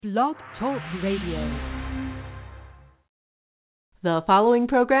Blog Talk Radio. The following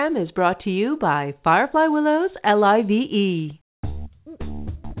program is brought to you by Firefly Willows, LIVE.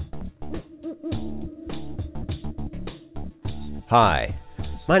 Hi,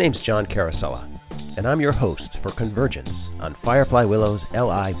 my name's John Carosella, and I'm your host for Convergence on Firefly Willows,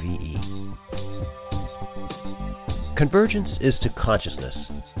 LIVE. Convergence is to consciousness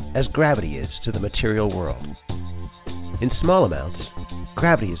as gravity is to the material world. In small amounts,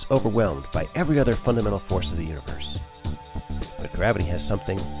 gravity is overwhelmed by every other fundamental force of the universe. But gravity has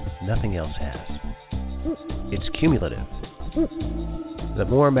something nothing else has. It's cumulative. The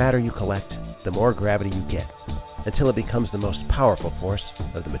more matter you collect, the more gravity you get, until it becomes the most powerful force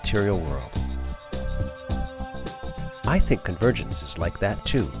of the material world. I think convergence is like that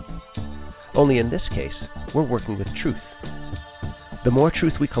too. Only in this case, we're working with truth. The more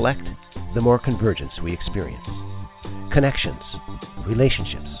truth we collect, the more convergence we experience. Connections,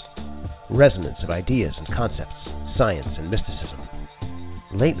 relationships, resonance of ideas and concepts, science and mysticism.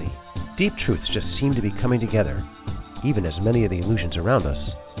 Lately, deep truths just seem to be coming together, even as many of the illusions around us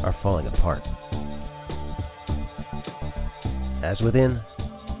are falling apart. As within,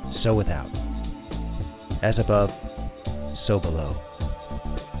 so without. As above, so below.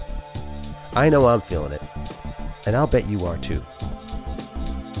 I know I'm feeling it, and I'll bet you are too.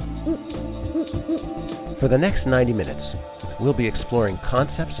 For the next 90 minutes, we'll be exploring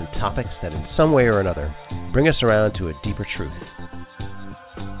concepts and topics that in some way or another bring us around to a deeper truth.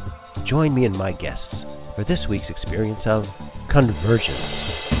 Join me and my guests for this week's experience of Convergence.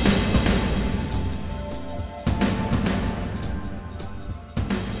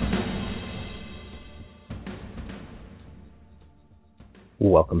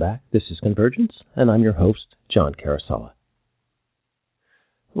 Welcome back. This is Convergence, and I'm your host, John Carosella.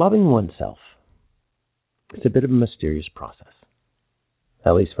 Loving oneself. It's a bit of a mysterious process,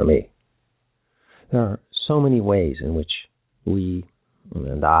 at least for me. There are so many ways in which we,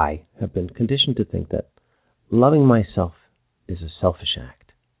 and I, have been conditioned to think that loving myself is a selfish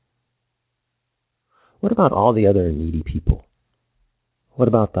act. What about all the other needy people? What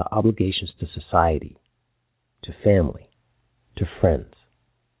about the obligations to society, to family, to friends,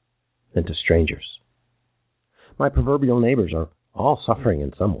 and to strangers? My proverbial neighbors are all suffering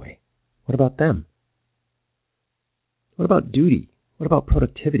in some way. What about them? What about duty? What about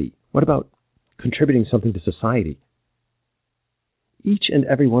productivity? What about contributing something to society? Each and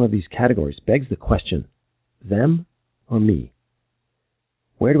every one of these categories begs the question, them or me?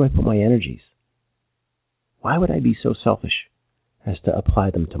 Where do I put my energies? Why would I be so selfish as to apply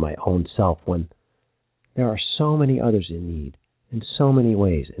them to my own self when there are so many others in need and so many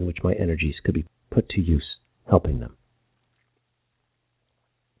ways in which my energies could be put to use helping them?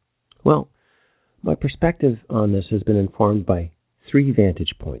 Well, my perspective on this has been informed by 3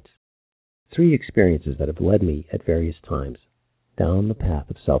 vantage points, 3 experiences that have led me at various times down the path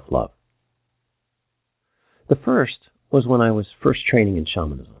of self-love. The first was when I was first training in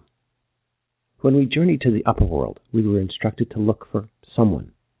shamanism. When we journeyed to the upper world, we were instructed to look for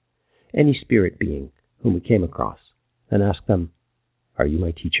someone, any spirit being whom we came across, and ask them, "Are you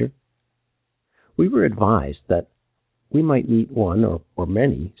my teacher?" We were advised that we might meet one or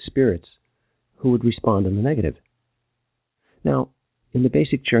many spirits who would respond in the negative. Now, in the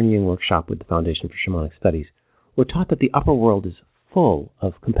basic journeying workshop with the Foundation for Shamanic Studies, we're taught that the upper world is full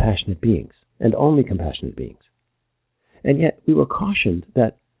of compassionate beings, and only compassionate beings. And yet we were cautioned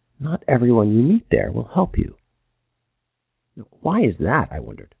that not everyone you meet there will help you. Why is that, I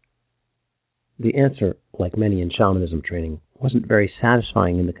wondered? The answer, like many in shamanism training, wasn't very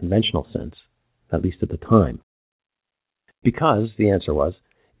satisfying in the conventional sense, at least at the time. Because, the answer was,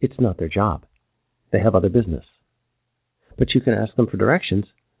 it's not their job. They have other business. But you can ask them for directions,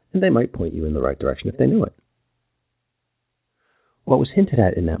 and they might point you in the right direction if they knew it. What was hinted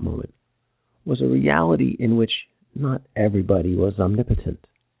at in that moment was a reality in which not everybody was omnipotent.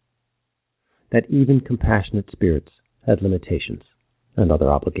 That even compassionate spirits had limitations and other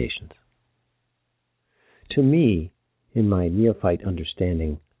obligations. To me, in my neophyte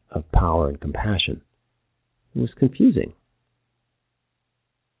understanding of power and compassion, it was confusing.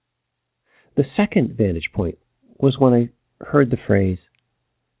 The second vantage point was when I heard the phrase,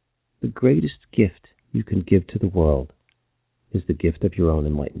 "The greatest gift you can give to the world is the gift of your own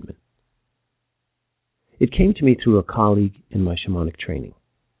enlightenment." It came to me through a colleague in my shamanic training.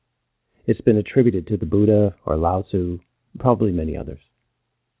 It's been attributed to the Buddha or Lao Tzu, probably many others.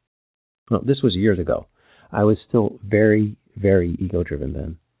 Well, this was years ago. I was still very, very ego-driven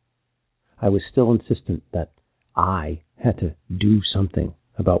then. I was still insistent that I had to do something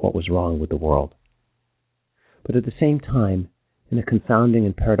about what was wrong with the world. But at the same time, in a confounding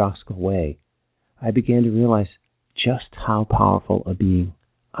and paradoxical way, I began to realize just how powerful a being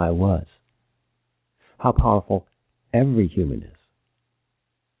I was. How powerful every human is.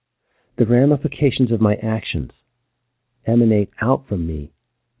 The ramifications of my actions emanate out from me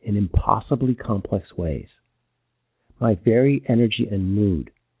in impossibly complex ways. My very energy and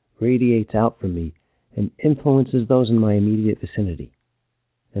mood radiates out from me and influences those in my immediate vicinity,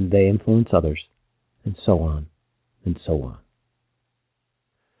 and they influence others, and so on, and so on.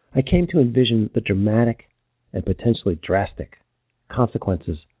 I came to envision the dramatic and potentially drastic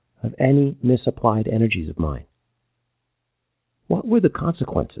consequences of any misapplied energies of mine. What were the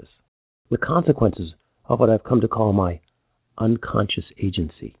consequences? The consequences of what I've come to call my unconscious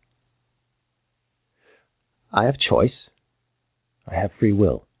agency. I have choice. I have free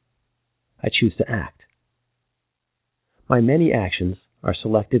will. I choose to act. My many actions are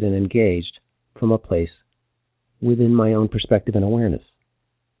selected and engaged from a place within my own perspective and awareness.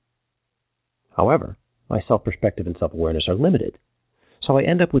 However, my self-perspective and self-awareness are limited, so I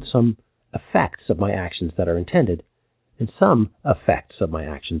end up with some effects of my actions that are intended and some effects of my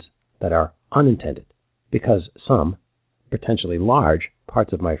actions that are unintended, because some potentially large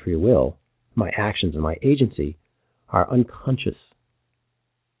parts of my free will, my actions and my agency, are unconscious.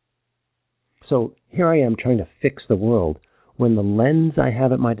 So here I am trying to fix the world when the lens I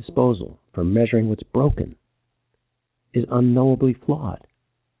have at my disposal for measuring what's broken is unknowably flawed.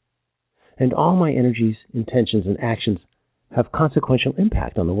 And all my energies, intentions, and actions have consequential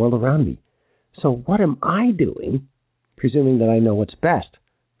impact on the world around me. So what am I doing, presuming that I know what's best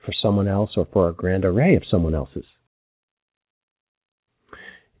for someone else or for a grand array of someone else's?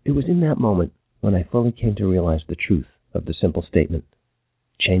 It was in that moment when I fully came to realize the truth of the simple statement,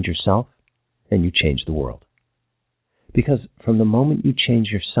 change yourself and you change the world. Because from the moment you change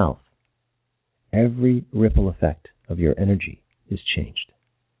yourself, every ripple effect of your energy is changed.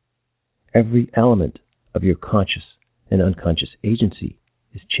 Every element of your conscious and unconscious agency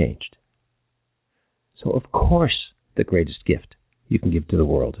is changed. So of course, the greatest gift you can give to the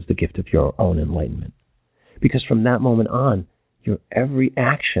world is the gift of your own enlightenment. Because from that moment on, your every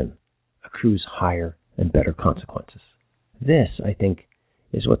action accrues higher and better consequences. This, I think,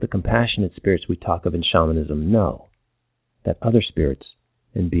 is what the compassionate spirits we talk of in shamanism know, that other spirits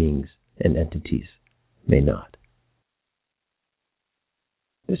and beings and entities may not.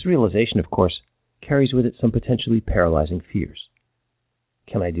 This realization, of course, carries with it some potentially paralyzing fears.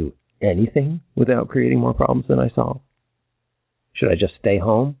 Can I do anything without creating more problems than I solve? Should I just stay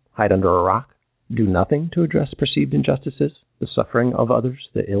home, hide under a rock, do nothing to address perceived injustices, the suffering of others,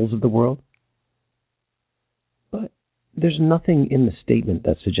 the ills of the world? But there's nothing in the statement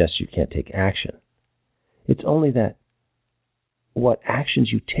that suggests you can't take action. It's only that what actions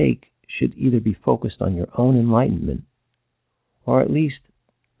you take should either be focused on your own enlightenment, or at least,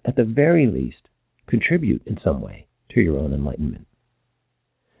 at the very least, contribute in some way to your own enlightenment.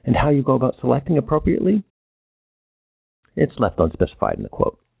 And how you go about selecting appropriately? It's left unspecified in the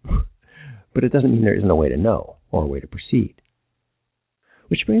quote. But it doesn't mean there isn't a way to know or a way to proceed.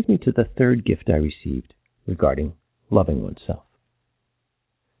 Which brings me to the third gift I received regarding loving oneself.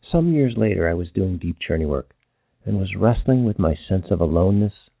 Some years later, I was doing deep journey work and was wrestling with my sense of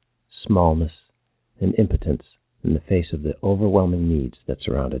aloneness, smallness, and impotence in the face of the overwhelming needs that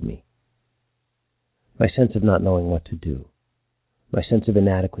surrounded me. My sense of not knowing what to do, my sense of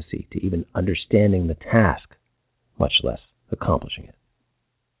inadequacy to even understanding the task, much less accomplishing it.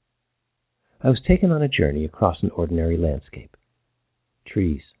 I was taken on a journey across an ordinary landscape.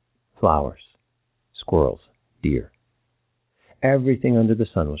 Trees, flowers, squirrels, deer. Everything under the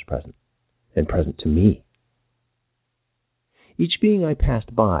sun was present, and present to me. Each being I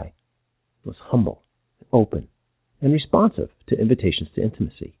passed by was humble, open, and responsive to invitations to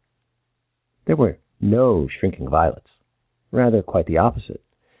intimacy. There were no shrinking violets. Rather, quite the opposite.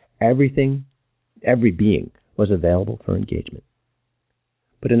 Every being was available for engagement,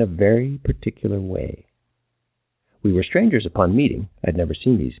 but in a very particular way. We were strangers upon meeting. I'd never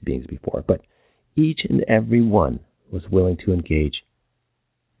seen these beings before, but each and every one was willing to engage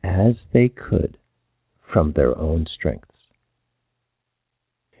as they could from their own strengths.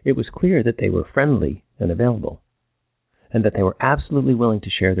 It was clear that they were friendly and available, and that they were absolutely willing to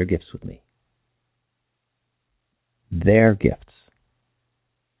share their gifts with me. Their gifts.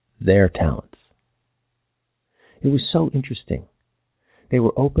 Their talents. It was so interesting. They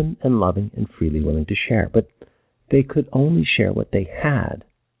were open and loving and freely willing to share, but they could only share what they had.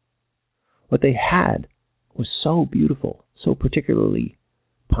 What they had was so beautiful, so particularly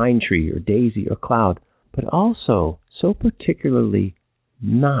pine tree or daisy or cloud, but also so particularly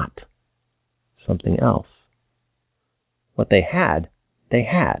not something else. What they had, they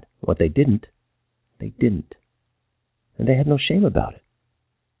had. What they didn't, they didn't. And they had no shame about it.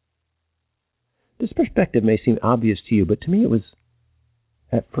 This perspective may seem obvious to you, but to me it was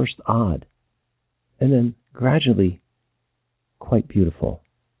at first odd, and then gradually quite beautiful.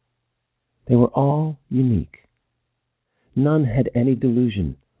 They were all unique. None had any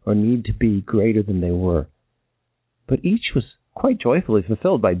delusion or need to be greater than they were, but each was quite joyfully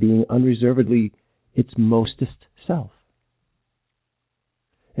fulfilled by being unreservedly its mostest self.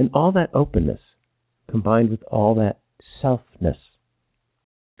 And all that openness, combined with all that selfness,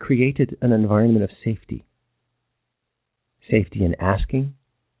 created an environment of safety. Safety in asking,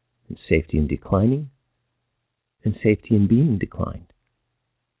 and safety in declining, and safety in being declined.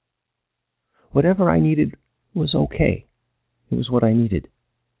 Whatever I needed was okay. It was what I needed.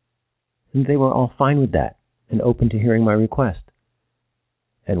 And they were all fine with that and open to hearing my request.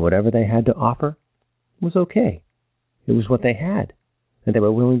 And whatever they had to offer was okay. It was what they had, and they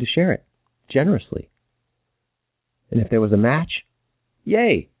were willing to share it generously. And if there was a match,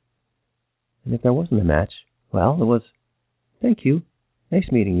 yay! And if there wasn't a match, well, it was, thank you,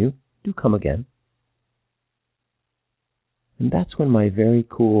 nice meeting you, do come again. And that's when my very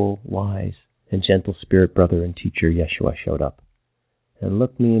cool, wise, and gentle spirit brother and teacher Yeshua showed up and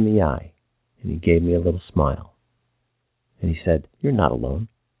looked me in the eye, and he gave me a little smile. And he said, "You're not alone.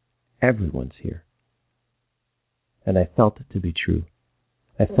 Everyone's here." And I felt it to be true.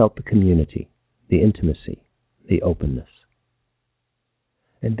 I felt the community, the intimacy, the openness.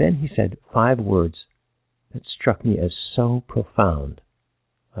 And then he said 5 words that struck me as so profound,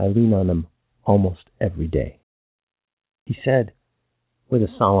 I lean on them almost every day. He said, with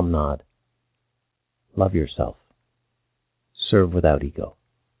a solemn nod, "Love yourself. Serve without ego."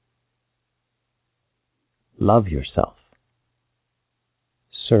 Love yourself.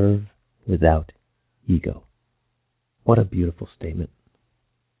 Serve without ego. What a beautiful statement.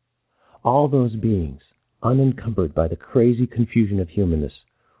 All those beings, unencumbered by the crazy confusion of humanness,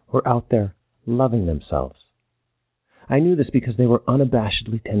 were out there loving themselves. I knew this because they were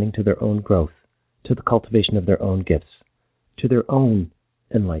unabashedly tending to their own growth, to the cultivation of their own gifts, to their own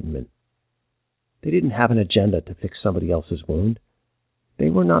enlightenment. They didn't have an agenda to fix somebody else's wound. They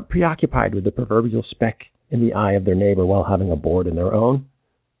were not preoccupied with the proverbial speck in the eye of their neighbor while having a board in their own.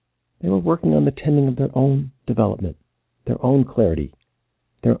 They were working on the tending of their own development, their own clarity,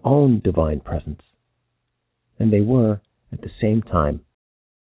 their own divine presence. And they were, at the same time,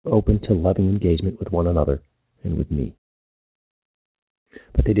 open to loving engagement with one another and with me.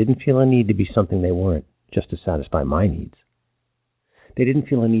 But they didn't feel a need to be something they weren't, just to satisfy my needs. They didn't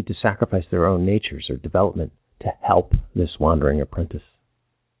feel a need to sacrifice their own natures or development to help this wandering apprentice.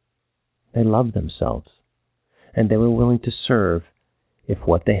 They loved themselves, and they were willing to serve if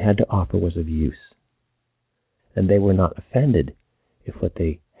what they had to offer was of use. And they were not offended if what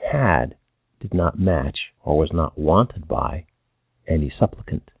they had did not match or was not wanted by any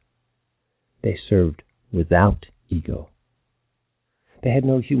supplicant. They served without ego. They had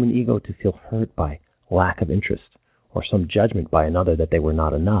no human ego to feel hurt by lack of interest or some judgment by another that they were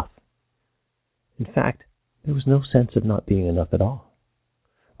not enough. In fact, there was no sense of not being enough at all.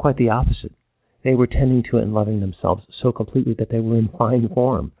 Quite the opposite. They were tending to and loving themselves so completely that they were in fine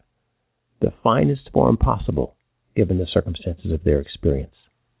form, the finest form possible given the circumstances of their experience.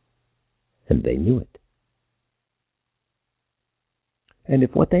 And they knew it. And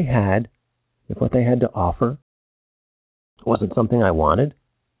if what they had to offer wasn't something I wanted,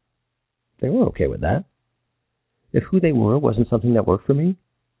 they were okay with that. If who they were wasn't something that worked for me,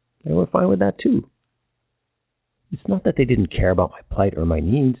 they were fine with that too. It's not that they didn't care about my plight or my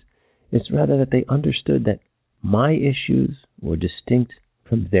needs. It's rather that they understood that my issues were distinct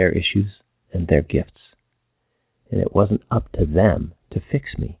from their issues and their gifts. And it wasn't up to them to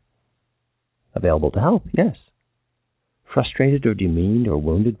fix me. Available to help, yes. Frustrated or demeaned or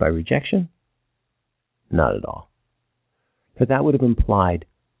wounded by rejection? Not at all. For that would have implied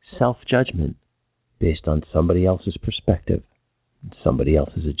self-judgment based on somebody else's perspective and somebody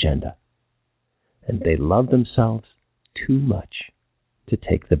else's agenda. And they love themselves too much to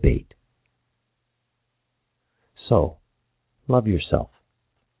take the bait. So, love yourself.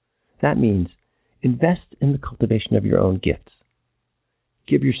 That means invest in the cultivation of your own gifts.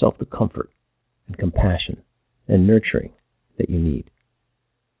 Give yourself the comfort and compassion and nurturing that you need.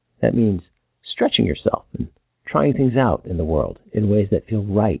 That means stretching yourself and trying things out in the world in ways that feel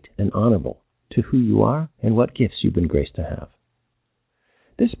right and honorable to who you are and what gifts you've been graced to have.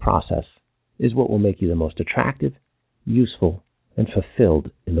 This process is what will make you the most attractive, useful, and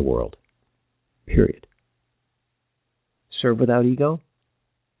fulfilled in the world. Period. Serve without ego?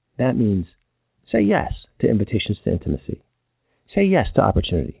 That means say yes to invitations to intimacy. Say yes to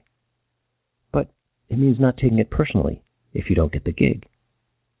opportunity. But it means not taking it personally if you don't get the gig.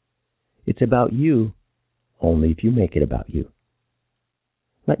 It's about you only if you make it about you.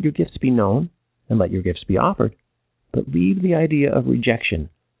 Let your gifts be known and let your gifts be offered, but leave the idea of rejection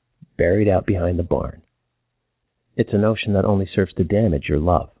buried out behind the barn. It's a notion that only serves to damage your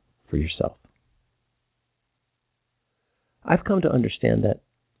love for yourself. I've come to understand that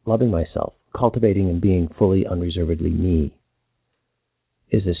loving myself, cultivating and being fully unreservedly me,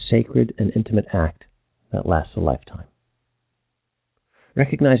 is a sacred and intimate act that lasts a lifetime.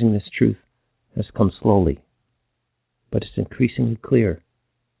 Recognizing this truth has come slowly, but it's increasingly clear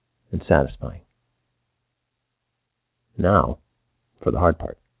and satisfying. Now, for the hard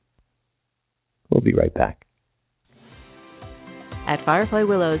part. We'll be right back. At Firefly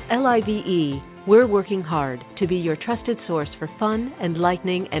Willows LIVE, we're working hard to be your trusted source for fun,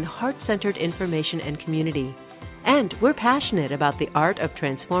 enlightening, and heart-centered information and community. And we're passionate about the art of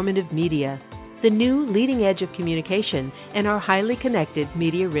transformative media, the new leading edge of communication in our highly connected,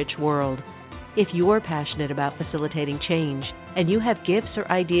 media-rich world. If you're passionate about facilitating change and you have gifts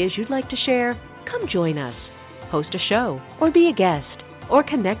or ideas you'd like to share, come join us. Host a show or be a guest, or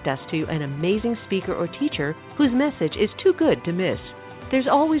connect us to an amazing speaker or teacher whose message is too good to miss. There's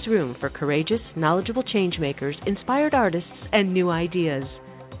always room for courageous, knowledgeable changemakers, inspired artists, and new ideas.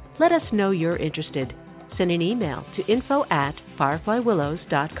 Let us know you're interested. Send an email to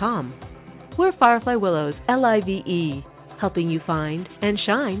info@fireflywillows.com. We're Firefly Willows LIVE, helping you find and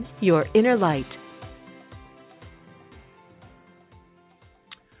shine your inner light.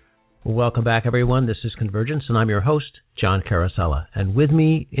 Welcome back, everyone. This is Convergence, and I'm your host, John Carosella. And with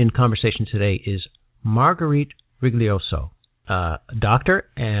me in conversation today is Marguerite Rigoglioso, doctor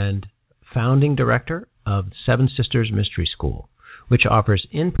and founding director of Seven Sisters Mystery School, which offers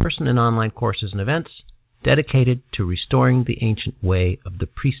in-person and online courses and events dedicated to restoring the ancient way of the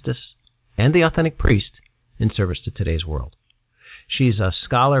priestess and the authentic priest in service to today's world. She's a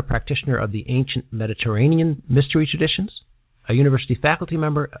scholar practitioner of the ancient Mediterranean mystery traditions, a university faculty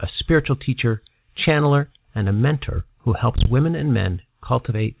member, a spiritual teacher, channeler, and a mentor who helps women and men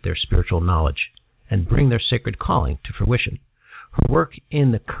cultivate their spiritual knowledge and bring their sacred calling to fruition. Her work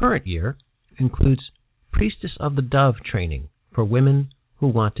in the current year includes Priestess of the Dove training for women who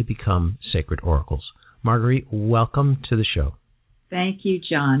want to become sacred oracles. Marguerite, welcome to the show. Thank you,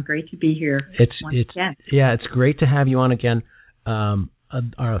 John. Great to be here once again. Yeah, it's great to have you on again.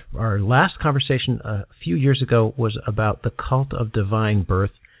 Our last conversation a few years ago was about the cult of divine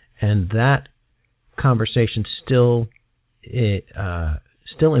birth, and that conversation still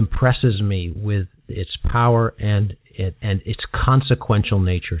impresses me with its power and its consequential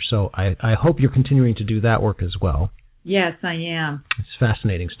nature. So I hope you're continuing to do that work as well. Yes, I am. It's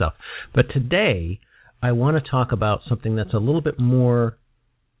fascinating stuff. But today, I want to talk about something that's a little bit more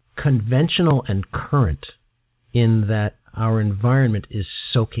conventional and current in that our environment is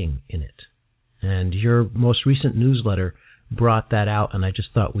soaking in it. And your most recent newsletter brought that out, and I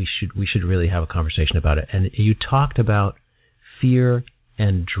just thought we should really have a conversation about it. And you talked about fear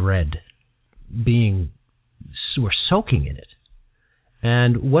and dread we're soaking in it.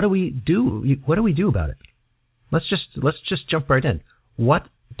 And what do we do? What do we do about it? Let's just jump right in. What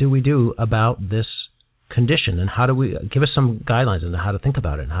do we do about this condition, and how do we give us some guidelines on how to think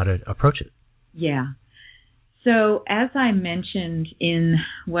about it and how to approach it? Yeah. So as I mentioned in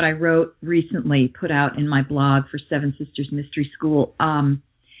what I wrote recently, put out in my blog for Seven Sisters Mystery School,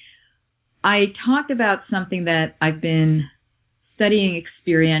 I talked about something that I've been studying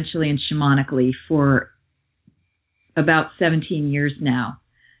experientially and shamanically for about 17 years now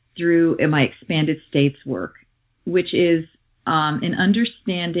through my expanded states work, which is an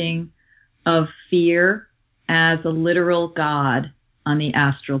understanding of fear as a literal god on the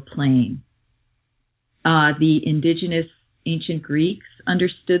astral plane. The indigenous ancient Greeks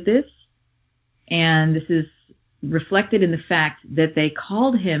understood this, and this is reflected in the fact that they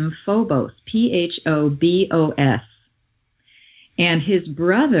called him Phobos, Phobos, and his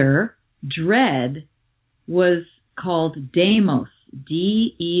brother, Dread, was called Deimos,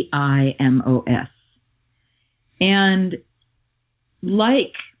 Deimos. And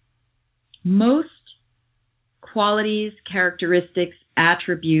like most qualities, characteristics,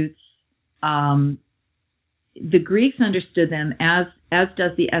 attributes, the Greeks understood them, as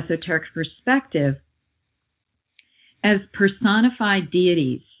does the esoteric perspective, as personified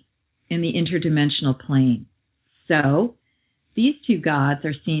deities in the interdimensional plane. So these two gods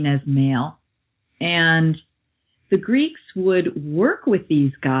are seen as male, and the Greeks would work with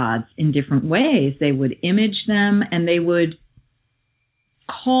these gods in different ways. They would image them, and they would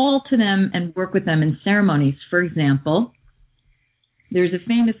call to them and work with them in ceremonies. For example, there's a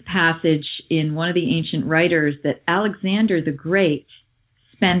famous passage in one of the ancient writers that Alexander the Great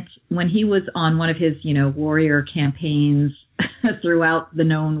spent when he was on one of his, warrior campaigns throughout the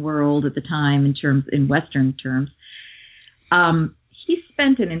known world at the time in Western terms. He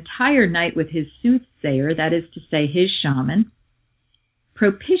spent an entire night with his soothsayer, that is to say his shaman,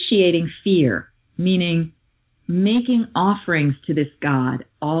 propitiating fear, meaning making offerings to this god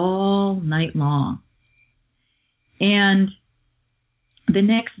all night long. And the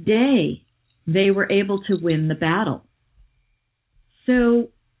next day, they were able to win the battle. So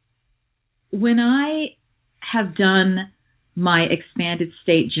when I have done my expanded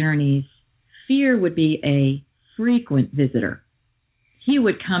state journeys, fear would be a frequent visitor. He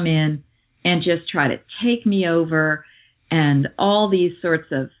would come in and just try to take me over, and all these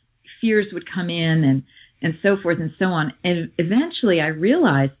sorts of fears would come in and so forth and so on. And eventually I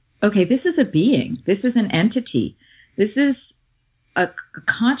realized, okay, this is a being. This is an entity. This is a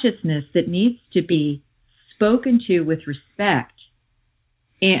consciousness that needs to be spoken to with respect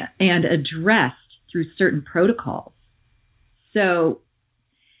and addressed through certain protocols. So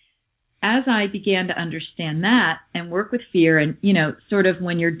as I began to understand that and work with fear, and, sort of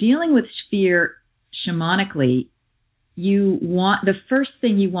when you're dealing with fear shamanically, the first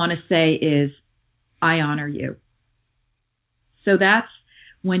thing you want to say is, I honor you. So that's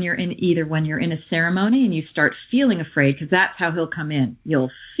when you're in a ceremony and you start feeling afraid, because that's how he'll come in. You'll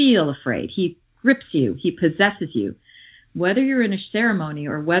feel afraid. He grips you. He possesses you. Whether you're in a ceremony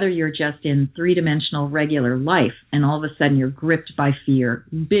or whether you're just in three-dimensional regular life and all of a sudden you're gripped by fear,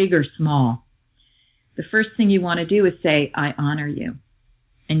 big or small, the first thing you want to do is say, I honor you.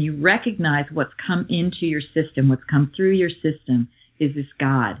 And you recognize what's come into your system, what's come through your system is this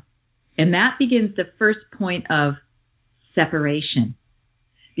God. And that begins the first point of separation.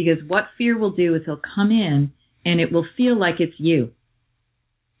 Because what fear will do is he'll come in and it will feel like it's you.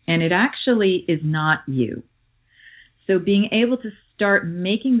 And it actually is not you. So being able to start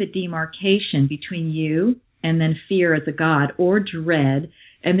making the demarcation between you and then fear as a god or dread,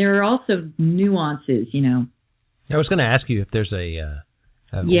 and there are also nuances, I was going to ask you if there's a way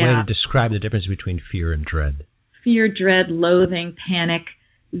to describe the difference between fear and dread. Fear, dread, loathing, panic,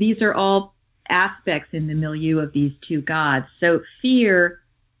 these are all aspects in the milieu of these two gods. So fear,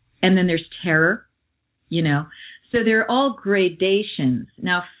 and then there's terror, So they're all gradations.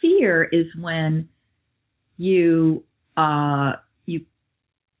 Now, fear is when you have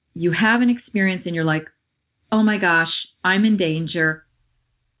an experience and you're like, oh my gosh, I'm in danger,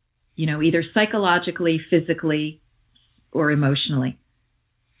 either psychologically, physically, or emotionally.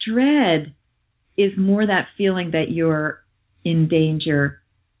 Dread is more that feeling that you're in danger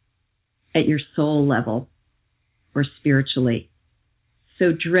at your soul level or spiritually.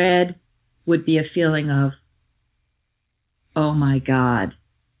 So dread would be a feeling of, oh my God,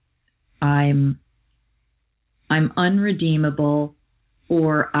 I'm unredeemable,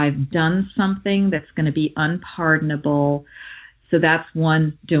 or I've done something that's going to be unpardonable. So that's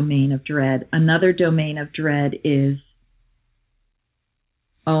one domain of dread. Another domain of dread is,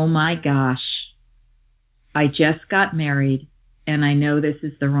 oh my gosh, I just got married and I know this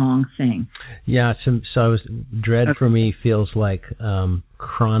is the wrong thing. Yeah, so dread for me feels like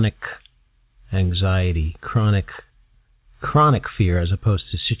chronic anxiety, chronic fear as opposed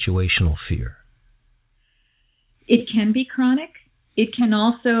to situational fear. It can be chronic. It can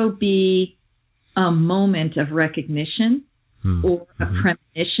also be a moment of recognition or a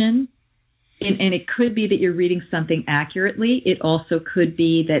premonition. And it could be that you're reading something accurately. It also could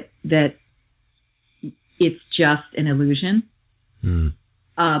be that it's just an illusion.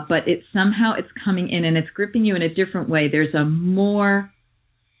 But it's coming in and it's gripping you in a different way. There's a more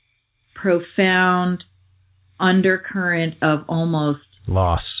profound undercurrent of almost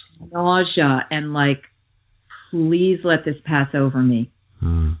loss, nausea, and like, please let this pass over me.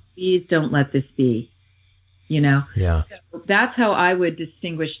 Please don't let this be. Yeah. So that's how I would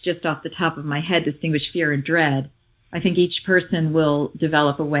distinguish, just off the top of my head, fear and dread. I think each person will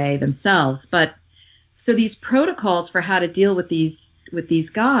develop a way themselves. But so these protocols for how to deal with these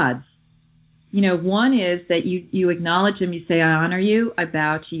gods, one is that you acknowledge them, you say, I honor you, I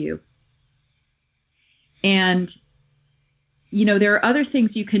bow to you. And, there are other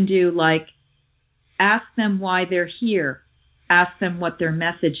things you can do, like ask them why they're here, ask them what their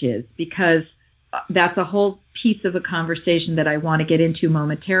message is, because that's a whole piece of a conversation that I want to get into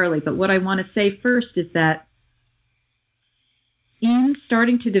momentarily. But what I want to say first is that in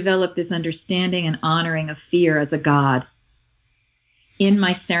starting to develop this understanding and honoring of fear as a god in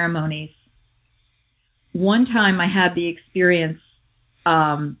my ceremonies, one time I had the experience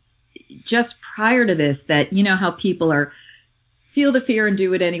just prior to this that, you know how people are feel the fear and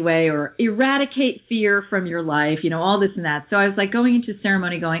do it anyway, or eradicate fear from your life, you know, all this and that. So I was like going into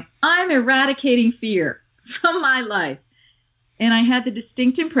ceremony going, I'm eradicating fear from my life. And I had the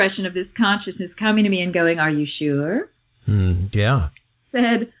distinct impression of this consciousness coming to me and going, are you sure? Yeah.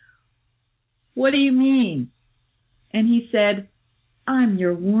 Said, what do you mean? And he said, I'm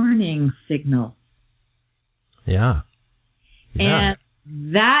your warning signal. Yeah. And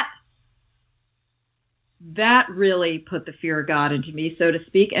that really put the fear of God into me, so to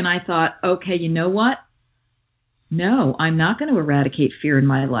speak. And I thought, okay, you know what? No, I'm not going to eradicate fear in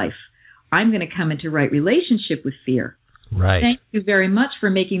my life. I'm going to come into right relationship with fear. Right. Thank you very much for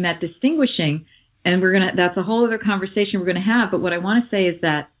making that distinguishing. And that's a whole other conversation we're going to have. But what I want to say is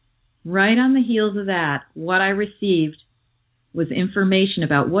that right on the heels of that, what I received was information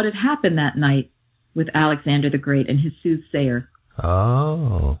about what had happened that night with Alexander the Great and his soothsayer.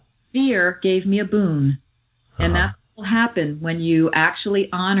 Oh. Fear gave me a boon. And that's what will happen when you actually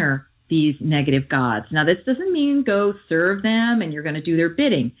honor these negative gods. Now, this doesn't mean go serve them and you're going to do their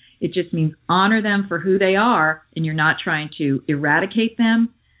bidding. It just means honor them for who they are, and you're not trying to eradicate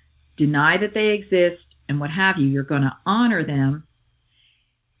them, deny that they exist, and what have you. You're going to honor them.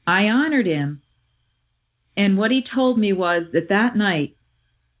 I honored him, and what he told me was that night,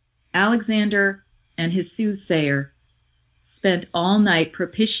 Alexander and his soothsayer spent all night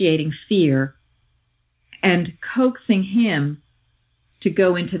propitiating fear and coaxing him to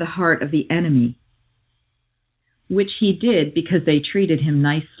go into the heart of the enemy, which he did because they treated him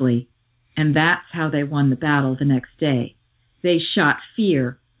nicely, and that's how they won the battle the next day. They shot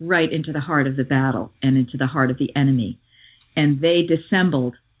fear right into the heart of the battle and into the heart of the enemy, and they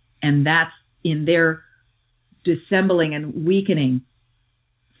dissembled, and that's in their dissembling and weakening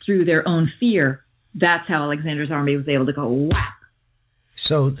through their own fear. That's how Alexander's army was able to go whap.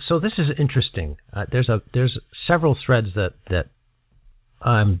 So this is interesting. There's several threads that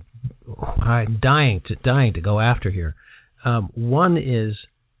I'm dying to go after here. One is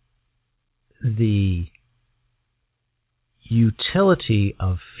the utility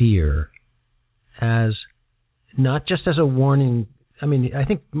of fear as not just as a warning. I mean, I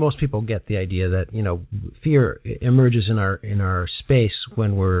think most people get the idea that, you know, fear emerges in our space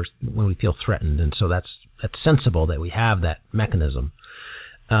when we feel threatened, and so that's sensible that we have that mechanism.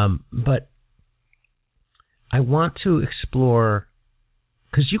 But I want to explore,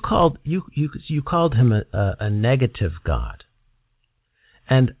 because you called him a negative God,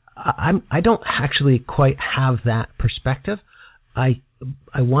 and I don't actually quite have that perspective. I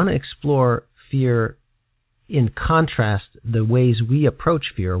want to explore fear in contrast, the ways we approach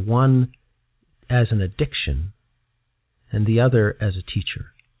fear, one as an addiction and the other as a teacher.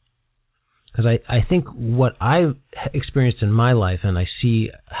 Because I think what I've experienced in my life and I see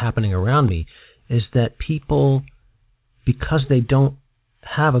happening around me is that people, because they don't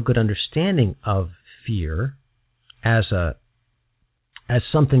have a good understanding of fear as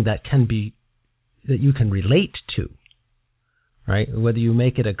something that you can relate to, right? Whether you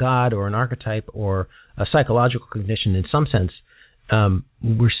make it a god or an archetype or a psychological condition in some sense,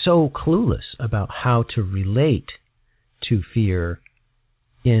 we're so clueless about how to relate to fear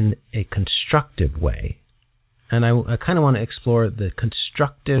in a constructive way. And I kind of want to explore the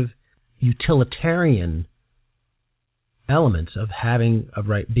constructive, utilitarian elements of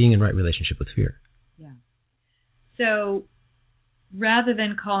being in right relationship with fear. Yeah. So rather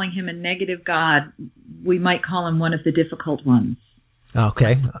than calling him a negative God, we might call him one of the difficult ones.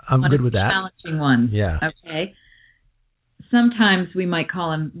 Okay, I'm good with that. Challenging ones. Yeah. Okay. Sometimes we might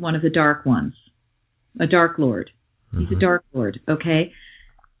call him one of the dark ones, a dark lord. He's a dark lord. Okay.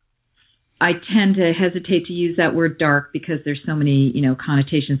 I tend to hesitate to use that word dark because there's so many,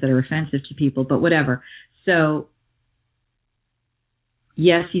 connotations that are offensive to people, but whatever. So,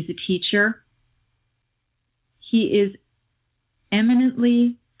 yes, he's a teacher. He is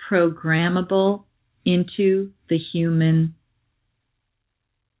eminently programmable into the human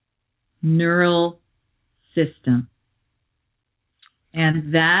neural system.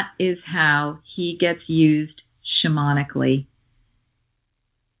 And that is how he gets used shamanically.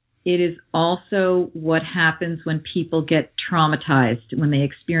 It is also what happens when people get traumatized, when they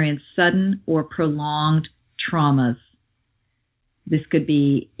experience sudden or prolonged traumas. This could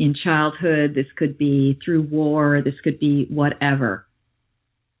be in childhood, this could be through war, this could be whatever.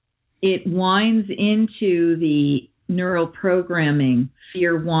 It winds into the neural programming,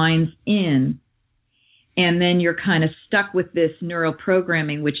 fear winds in, and then you're kind of stuck with this neural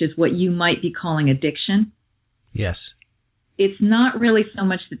programming, which is what you might be calling addiction. Yes. it's not really so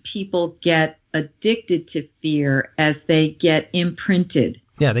much that people get addicted to fear as they get imprinted.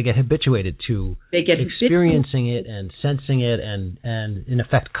 Yeah, they get habituated to experiencing it and sensing it and in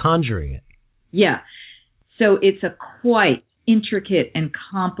effect conjuring it. Yeah. So it's a quite intricate and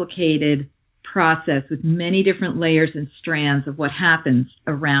complicated process with many different layers and strands of what happens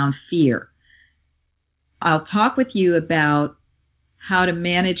around fear. I'll talk with you about how to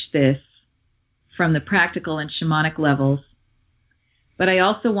manage this from the practical and shamanic levels, but I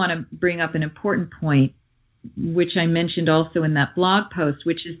also want to bring up an important point, which I mentioned also in that blog post,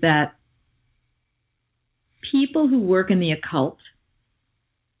 which is that people who work in the occult,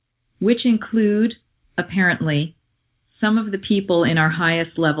 which include, apparently, some of the people in our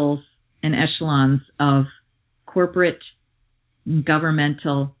highest levels and echelons of corporate,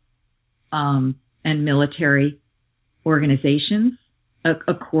 governmental, and military organizations,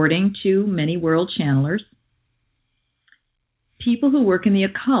 according to many world channelers, people who work in the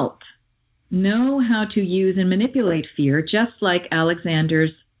occult know how to use and manipulate fear just like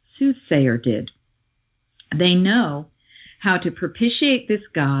Alexander's soothsayer did. They know how to propitiate this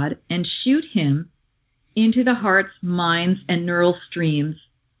god and shoot him into the hearts, minds, and neural streams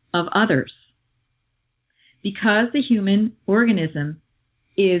of others. Because the human organism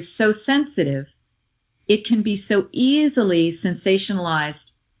is so sensitive, it can be so easily sensationalized,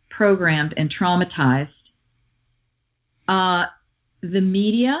 programmed, and traumatized. The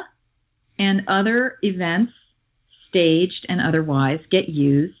media and other events, staged and otherwise, get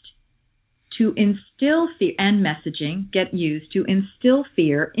used to instill fear, and messaging get used to instill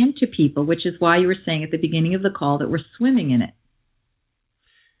fear into people, which is why you were saying at the beginning of the call that we're swimming in it.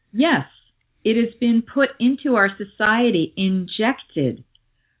 Yes, it has been put into our society, injected,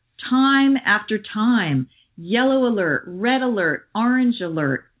 time after time, yellow alert, red alert, orange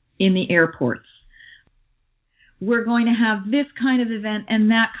alert in the airports. We're going to have this kind of event and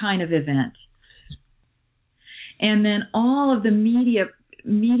that kind of event. And then all of the media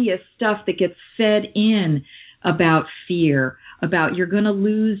stuff that gets fed in about fear, about you're going to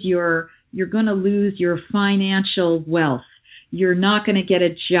lose your financial wealth. You're not going to get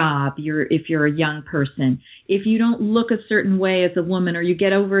a job if you're a young person. If you don't look a certain way as a woman or you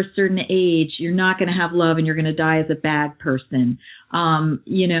get over a certain age, you're not going to have love and you're going to die as a bad person. All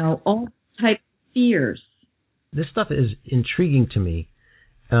types of fears. This stuff is intriguing to me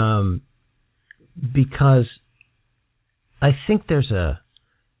because I think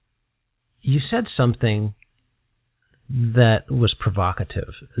you said something that was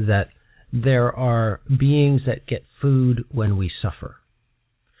provocative, that there are beings that get food when we suffer.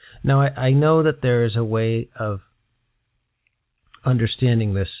 Now, I know that there is a way of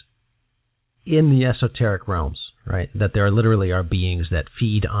understanding this in the esoteric realms, right? That there literally are beings that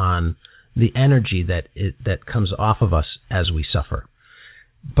feed on the energy that comes off of us as we suffer.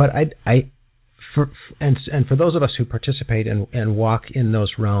 But for those of us who participate and walk in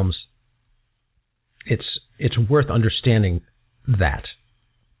those realms, it's worth understanding that.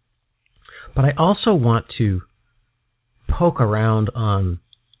 But I also want to poke around on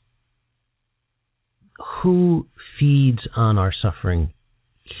who feeds on our suffering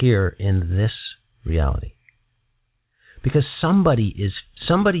here in this reality. Because somebody is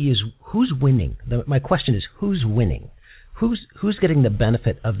who's winning? My question is, who's winning? Who's getting the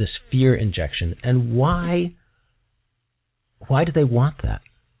benefit of this fear injection, and why do they want that?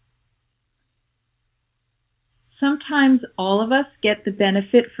 Sometimes all of us get the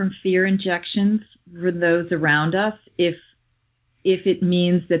benefit from fear injections for those around us if it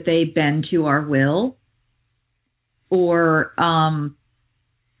means that they bend to our will, or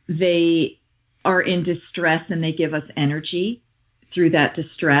they are in distress and they give us energy through that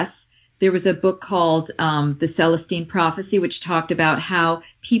distress. There was a book called The Celestine Prophecy, which talked about how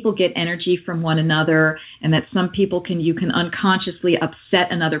people get energy from one another, and that some people you can unconsciously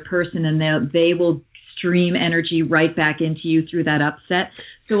upset another person and they will stream energy right back into you through that upset.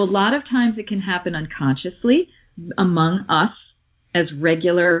 So a lot of times it can happen unconsciously among us as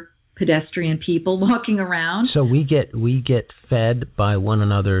regular pedestrian people walking around. So we get fed by one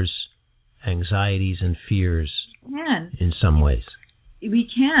another's anxieties and fears in some ways. We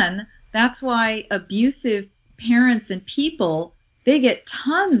can. That's why abusive parents and people, they get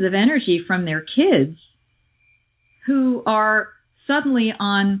tons of energy from their kids who are suddenly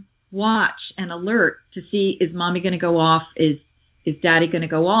on watch and alert to see, is mommy going to go off? Is daddy going to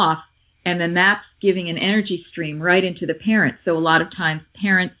go off? And then that's giving an energy stream right into the parents. So a lot of times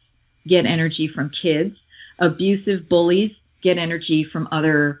parents get energy from kids. Abusive bullies get energy from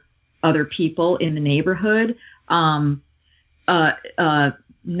other people in the neighborhood.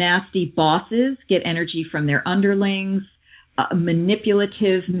 Nasty bosses get energy from their underlings.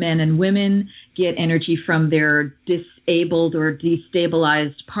 manipulative men and women get energy from their disabled or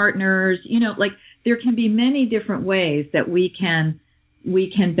destabilized partners. Like there can be many different ways that we can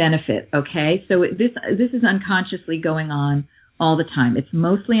benefit. Okay, so this is unconsciously going on all the time. It's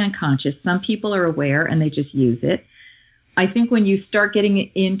mostly unconscious. Some people are aware and they just use it. I think when you start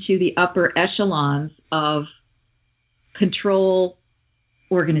getting into the upper echelons of control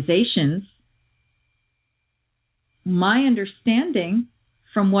organizations, my understanding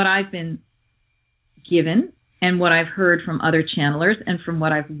from what I've been given and what I've heard from other channelers and from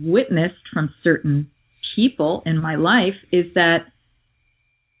what I've witnessed from certain people in my life is that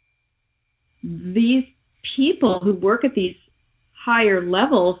these people who work at these higher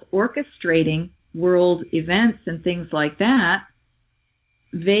levels orchestrating world events and things like that,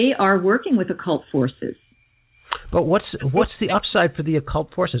 they are working with occult forces. But what's the upside for the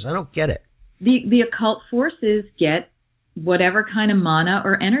occult forces? I don't get it. The occult forces get whatever kind of mana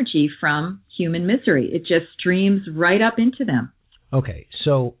or energy from human misery. It just streams right up into them. Okay,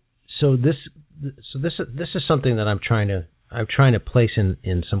 so this is something that I'm trying to place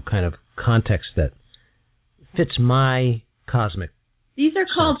in some kind of context that fits my cosmic. These are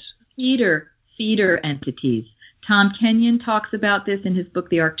called feeder entities. Tom Kenyon talks about this in his book,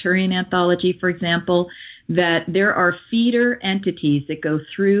 The Arcturian Anthology, for example, that there are feeder entities that go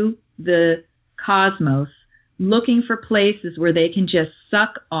through the cosmos looking for places where they can just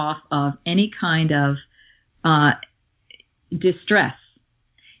suck off of any kind of distress.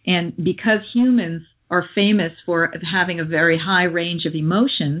 And because humans are famous for having a very high range of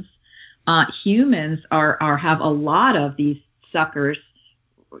emotions, humans have a lot of these suckers,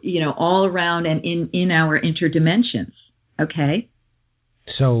 all around and in our interdimensions. Okay?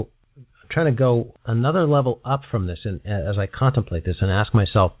 So I'm trying to go another level up from this, and as I contemplate this and ask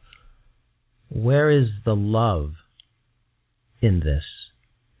myself, where is the love in this?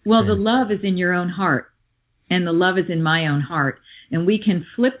 Well, the love is in your own heart, and the love is in my own heart. And we can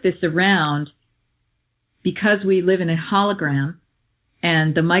flip this around because we live in a hologram,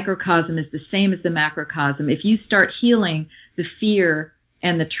 and the microcosm is the same as the macrocosm. If you start healing the fear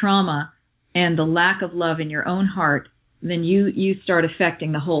and the trauma and the lack of love in your own heart, then you start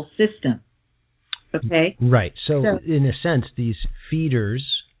affecting the whole system. Okay? Right. So in a sense, these feeders,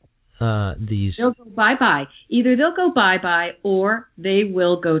 they'll go bye-bye. Either they'll go bye-bye or they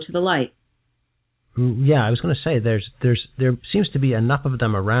will go to the light. Yeah, I was going to say there seems to be enough of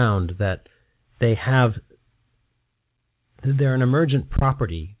them around that they're an emergent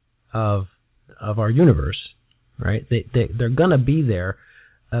property of our universe, right? They're going to be there.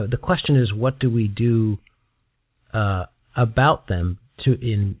 The question is, what do we do about them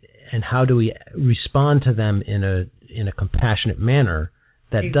and how do we respond to them in a compassionate manner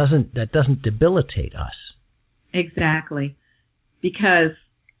that doesn't debilitate us? Exactly, because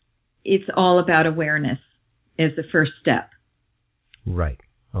it's all about awareness as the first step. Right.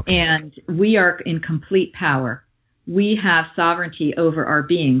 Okay. And we are in complete power. We have sovereignty over our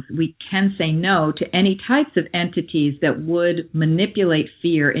beings. We can say no to any types of entities that would manipulate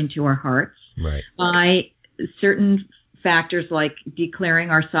fear into our hearts. Right. By certain factors like declaring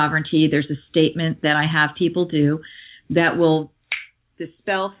our sovereignty. There's a statement that I have people do that will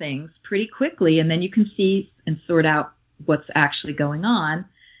dispel things pretty quickly, and then you can see and sort out what's actually going on.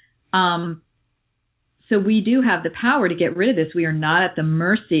 So we do have the power to get rid of this. We are not at the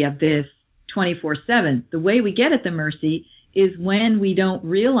mercy of this 24/7. The way we get at the mercy is when we don't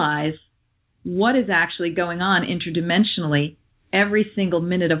realize what is actually going on interdimensionally every single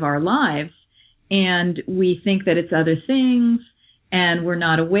minute of our lives, and we think that it's other things, and we're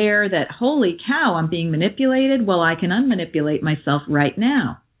not aware that, holy cow, I'm being manipulated. Well, I can unmanipulate myself right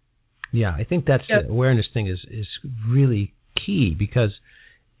now. Yeah, I think that's the awareness thing is really key, because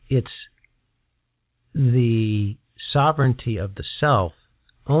it's the sovereignty of the self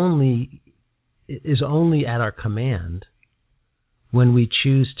is only at our command when we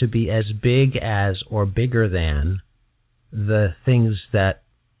choose to be as big as or bigger than the things that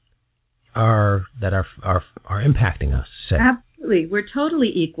are impacting us. Say. Absolutely, we're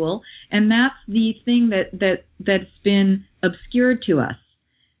totally equal, and that's the thing that's been obscured to us.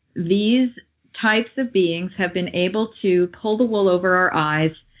 These types of beings have been able to pull the wool over our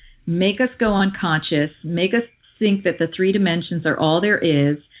eyes, make us go unconscious, make us think that the three dimensions are all there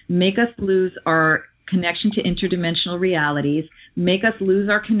is, make us lose our connection to interdimensional realities, make us lose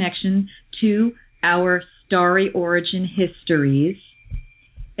our connection to our starry origin histories,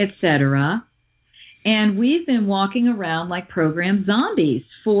 etc. And we've been walking around like programmed zombies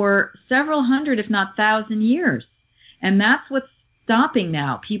for several hundred, if not 1,000 years. And that's what's stopping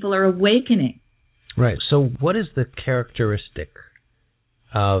now. People are awakening. Right. So what is the characteristic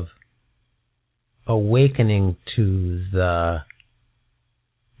of awakening to the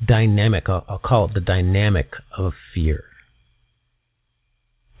dynamic, I'll call it the dynamic of fear?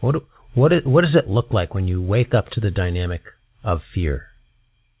 What does it look like when you wake up to the dynamic of fear?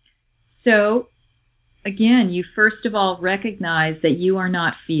 So, again, you first of all recognize that you are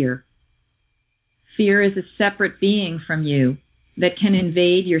not fear. Fear is a separate being from you that can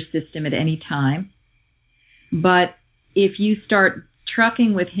invade your system at any time. But if you start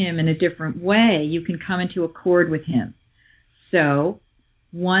trucking with him in a different way, you can come into accord with him. So,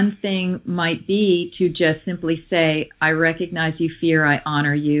 one thing might be to just simply say, I recognize you, fear, I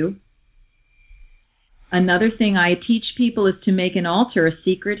honor you. Another thing I teach people is to make an altar, a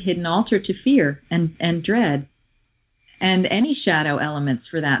secret hidden altar to fear and dread. And any shadow elements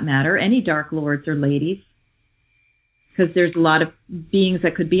for that matter, any dark lords or ladies. Because there's a lot of beings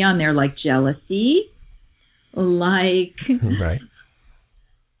that could be on there like jealousy, like, right.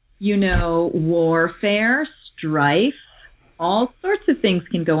 Warfare, strife, all sorts of things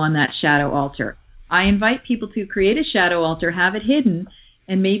can go on that shadow altar. I invite people to create a shadow altar, have it hidden,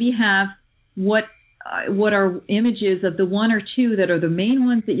 and maybe have what are images of the one or two that are the main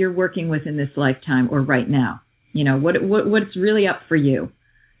ones that you're working with in this lifetime or right now. What's really up for you?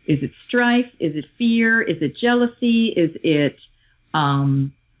 Is it strife? Is it fear? Is it jealousy? Is it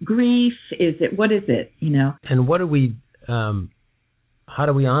grief? What is it? And what do we, how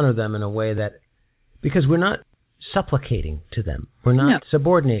do we honor them in a way that, because we're not supplicating to them. We're not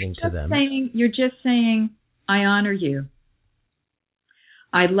subordinating to them. You're just saying, I honor you.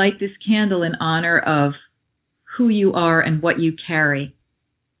 I light this candle in honor of who you are and what you carry.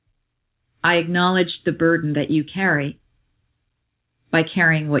 I acknowledge the burden that you carry by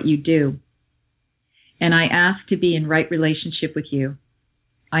carrying what you do. And I ask to be in right relationship with you.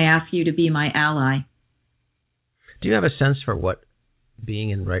 I ask you to be my ally. Do you have a sense for what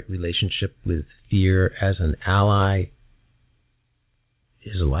being in right relationship with fear as an ally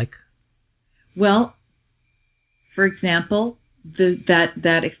is like? Well, for example,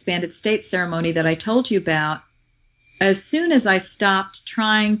 that expanded state ceremony that I told you about, as soon as I stopped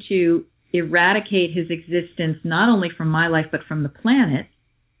trying to eradicate his existence, not only from my life, but from the planet,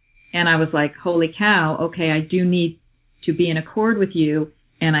 and I was like, holy cow, okay, I do need to be in accord with you,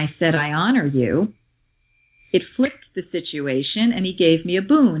 and I said, I honor you, it flipped the situation, and he gave me a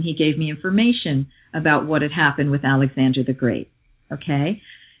boon. He gave me information about what had happened with Alexander the Great, okay?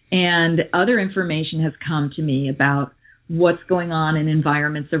 And other information has come to me about what's going on in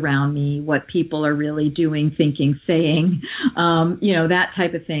environments around me, what people are really doing, thinking, saying, that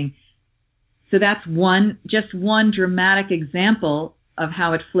type of thing. So that's just one dramatic example of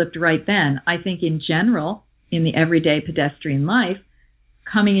how it flipped right then. I think in general, in the everyday pedestrian life,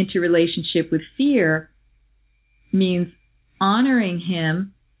 coming into relationship with fear means honoring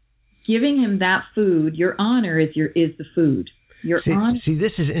him, giving him that food. Your honor is the food. See,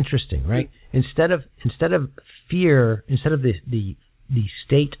 this is interesting, right? Instead of fear, instead of the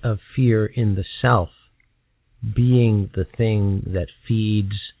state of fear in the self being the thing that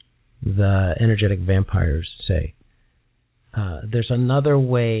feeds the energetic vampires, say, there's another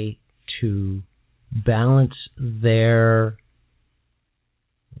way to balance their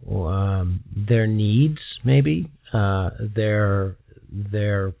needs, maybe their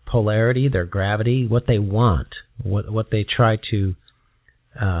polarity, their gravity, what they want, what they try to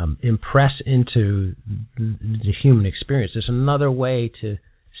impress into the human experience. There's another way to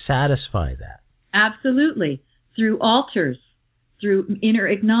satisfy that. Absolutely. Through altars, through inner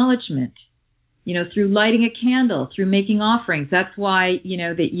acknowledgement, through lighting a candle, through making offerings. That's why,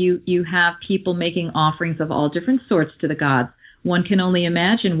 that you have people making offerings of all different sorts to the gods. One can only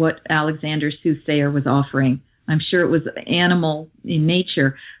imagine what Alexander's soothsayer was offering. I'm sure it was animal in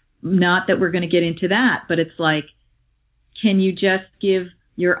nature. Not that we're going to get into that, but it's like, can you just give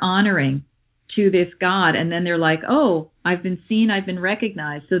your honoring to this god? And then they're like, oh, I've been seen, I've been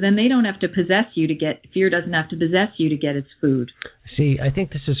recognized. So then they don't have to possess you to get, fear doesn't have to possess you to get its food. See, I think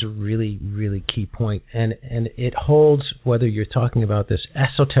this is a really, really key point. And it holds whether you're talking about this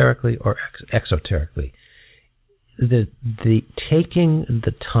esoterically or exoterically. The taking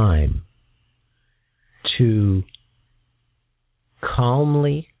the time to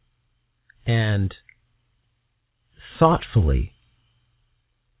calmly and thoughtfully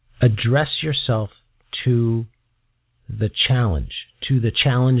address yourself to the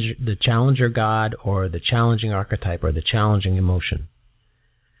challenger god or the challenging archetype or the challenging emotion.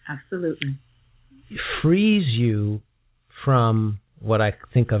 Absolutely. Frees you from what I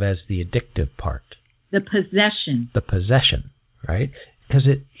think of as the addictive part. The possession. The possession, right? Because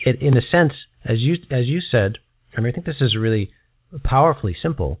it in a sense, as you said, I mean, I think this is really powerfully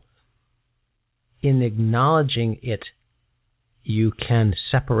simple. In acknowledging it, you can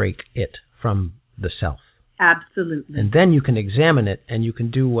separate it from the self. Absolutely. And then you can examine it, and you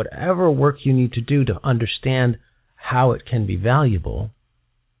can do whatever work you need to do to understand how it can be valuable.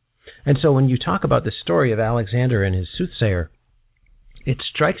 And so when you talk about the story of Alexander and his soothsayer, it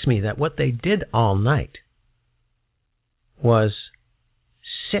strikes me that what they did all night was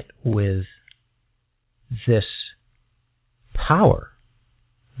sit with this power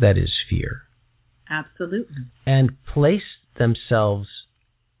that is fear. Absolutely. And place themselves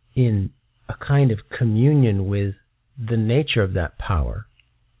in a kind of communion with the nature of that power.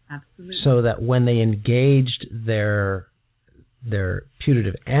 Absolutely. So that when they engaged their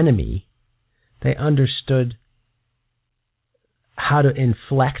putative enemy, they understood how to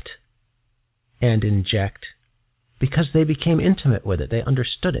inflect and inject, because they became intimate with it. They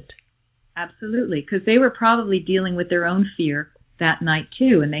understood it. Absolutely, because they were probably dealing with their own fear that night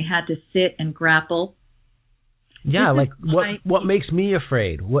too, and they had to sit and grapple. Yeah, like what makes me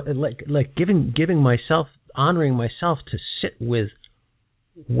afraid? What like giving myself, honoring myself to sit with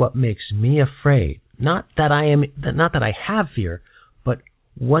what makes me afraid. Not that I have fear, but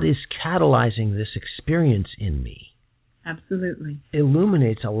what is catalyzing this experience in me. Absolutely.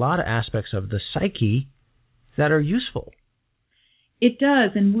 Illuminates a lot of aspects of the psyche that are useful. It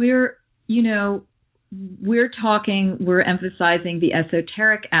does, and we're emphasizing the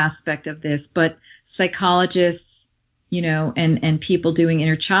esoteric aspect of this, but psychologists, and people doing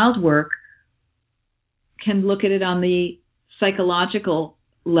inner child work can look at it on the psychological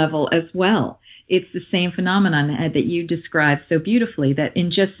level as well. It's the same phenomenon that you described so beautifully, that in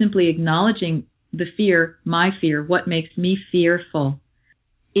just simply acknowledging the fear, my fear, what makes me fearful,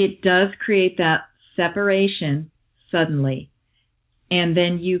 it does create that separation suddenly. And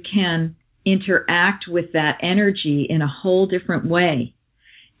then you can interact with that energy in a whole different way.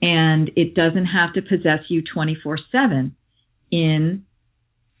 And it doesn't have to possess you 24/7 in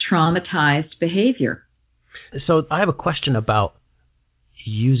traumatized behavior. So I have a question about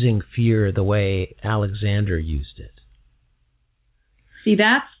using fear the way Alexander used it. See,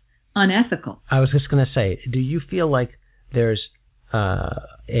 that's unethical. I was just going to say, do you feel like there's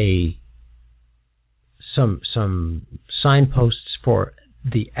some signposts for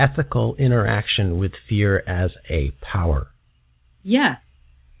the ethical interaction with fear as a power? Yes,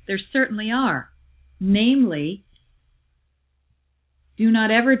 there certainly are. Namely, do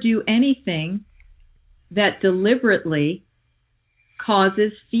not ever do anything that deliberately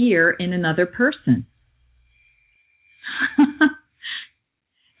causes fear in another person.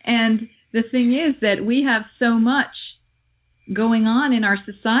 And the thing is that we have so much going on in our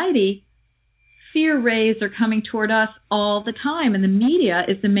society. Fear rays are coming toward us all the time, and the media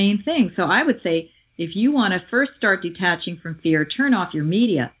is the main thing. So I would say, if you want to first start detaching from fear, turn off your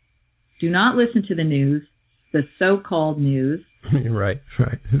media. Do not listen to the news, the so-called news. Right.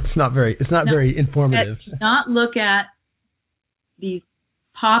 It's not very informative. Do not look at these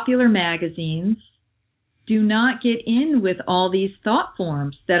popular magazines. Do not get in with all these thought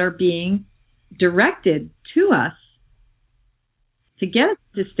forms that are being directed to us to get us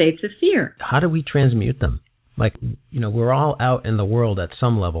to states of fear. How do we transmute them? Like, we're all out in the world at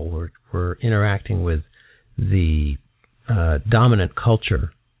some level. We're interacting with the dominant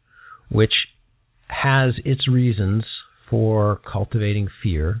culture, which has its reasons for cultivating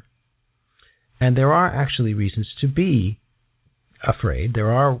fear. And there are actually reasons to be afraid.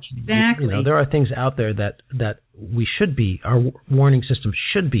 There are there are things out there that we should be, our warning system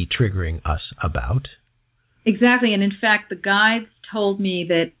should be triggering us about. Exactly. And in fact, the guides told me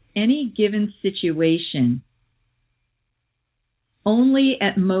that any given situation, only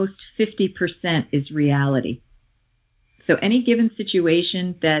at most 50% is reality. So any given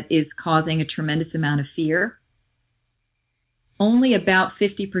situation that is causing a tremendous amount of fear, only about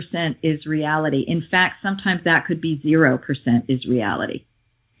 50% is reality. In fact, sometimes that could be 0% is reality.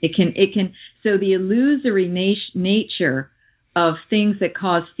 It can. So the illusory nature of things that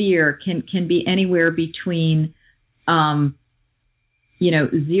cause fear can be anywhere between, 0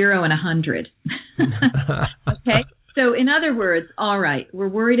 and 100. Okay. So in other words, all right, we're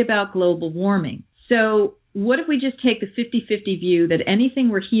worried about global warming. So what if we just take the 50-50 view that anything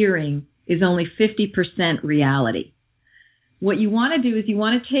we're hearing is only 50% reality? What you want to do is you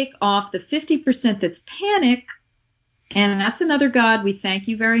want to take off the 50% that's panic, and that's another God. We thank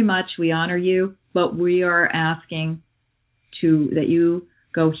you very much. We honor you, but we are asking that you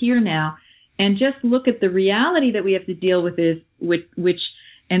go here now and just look at the reality that we have to deal with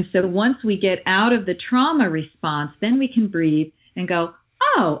and so once we get out of the trauma response, then we can breathe and go,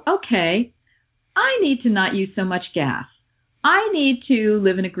 oh, okay, I need to not use so much gas. I need to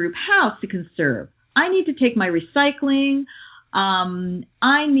live in a group house to conserve. I need to take my recycling.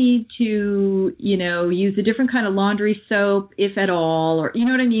 I need to, use a different kind of laundry soap, if at all, or you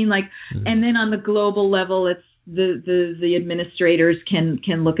know what I mean? Like, and then on the global level, it's the administrators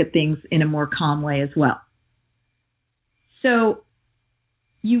can look at things in a more calm way as well. So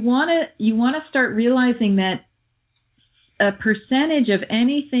you want to start realizing that a percentage of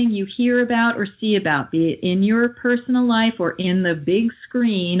anything you hear about or see about, be it in your personal life or in the big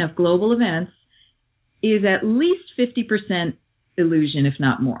screen of global events, is at least 50% illusion, if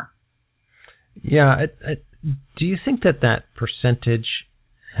not more. Yeah. Do you think that percentage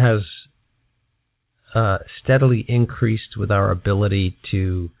has steadily increased with our ability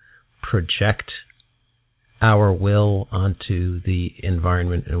to project our will onto the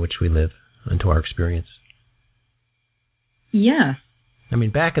environment in which we live, onto our experience? Yes. I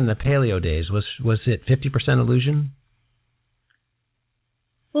mean, back in the paleo days, was it 50% illusion?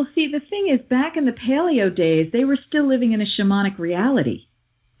 Well, see, the thing is, back in the paleo days, they were still living in a shamanic reality.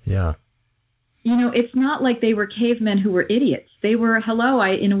 Yeah. It's not like they were cavemen who were idiots. They were,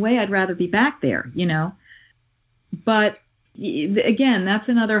 in a way, I'd rather be back there, But, again, that's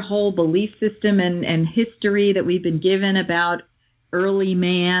another whole belief system and history that we've been given about early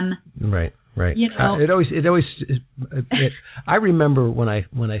man. Right. I remember when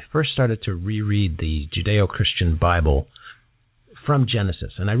I first started to reread the Judeo-Christian Bible from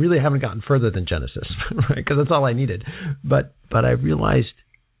Genesis, and I really haven't gotten further than Genesis, right? Because that's all I needed. But I realized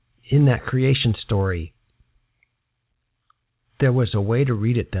in that creation story, there was a way to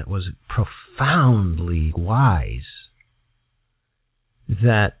read it that was profoundly wise,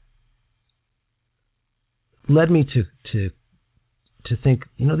 that led me to think,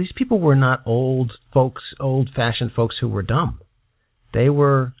 these people were not old-fashioned folks who were dumb. They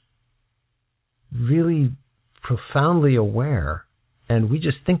were really profoundly aware, and we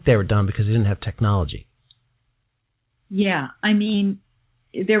just think they were dumb because they didn't have technology. Yeah, I mean,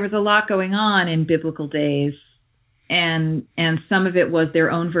 there was a lot going on in biblical days, and some of it was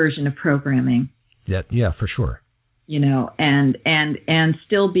their own version of programming. Yeah, for sure. And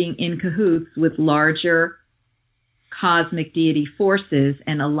still being in cahoots with larger cosmic deity forces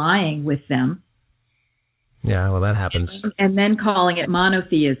and allying with them. Yeah, well, that happens. And then calling it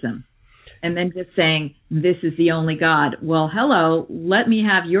monotheism. And then just saying, this is the only God. Well, hello, let me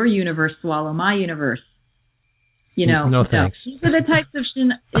have your universe swallow my universe. No thanks. These are the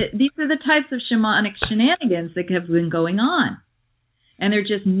types of shamanic shenanigans that have been going on. And they're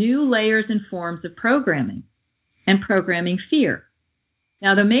just new layers and forms of programming and programming fear.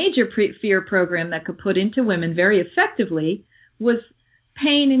 Now, the major fear program that could put into women very effectively was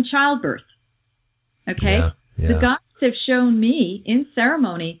pain in childbirth. Okay? Yeah. The gods have shown me in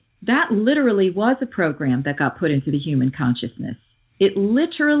ceremony that literally was a program that got put into the human consciousness. It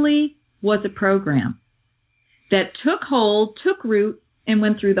literally was a program that took hold, took root, and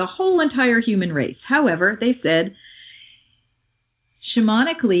went through the whole entire human race. However, they said,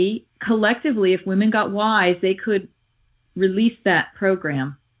 shamanically, collectively, if women got wise, they could release that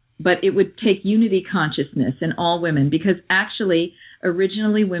program, but it would take unity consciousness in all women, because actually,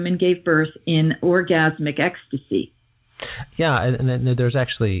 originally women gave birth in orgasmic ecstasy. Yeah, and there's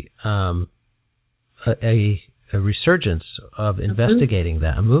actually a resurgence of investigating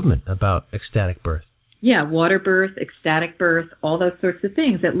that, a movement about ecstatic birth. Yeah, water birth, ecstatic birth, all those sorts of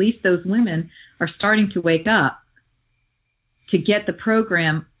things. At least those women are starting to wake up to get the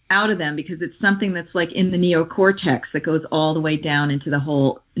program out of them, because it's something that's like in the neocortex that goes all the way down into the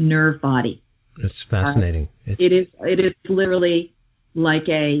whole nerve body. It's fascinating. It is literally like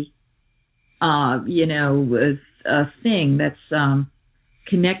a thing that's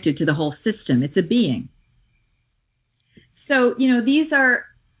connected to the whole system. It's a being. So, these are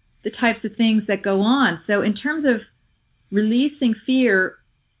the types of things that go on. So in terms of releasing fear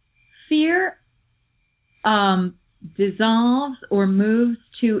dissolves or moves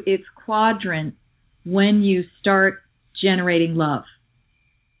to its quadrant when you start generating love.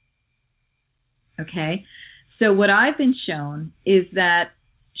 Okay? So what I've been shown is that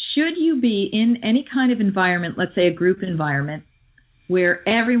should you be in any kind of environment, let's say a group environment, where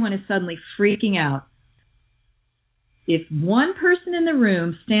everyone is suddenly freaking out, if one person in the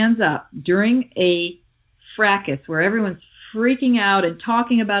room stands up during a fracas where everyone's freaking out and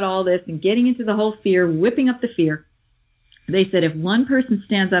talking about all this and getting into the whole fear, whipping up the fear, they said if one person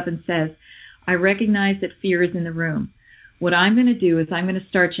stands up and says, I recognize that fear is in the room, what I'm going to do is I'm going to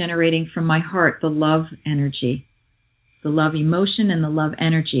start generating from my heart the love energy, the love emotion and the love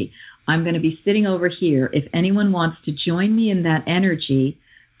energy. I'm going to be sitting over here. If anyone wants to join me in that energy,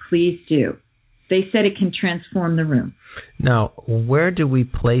 please do. They said it can transform the room. Now, where do we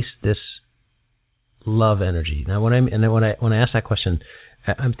place this love energy? Now, when I ask that question,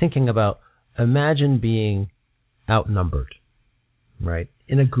 I'm thinking about, imagine being outnumbered, right,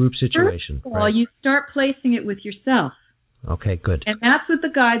 in a group situation. First of all, you start placing it with yourself. Okay, good. And that's what the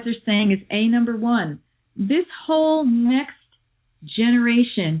guides are saying is number one. This whole next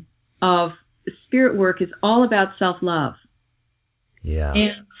generation of spirit work is all about self-love. Yeah.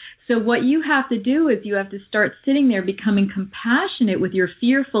 And so what you have to do is you have to start sitting there becoming compassionate with your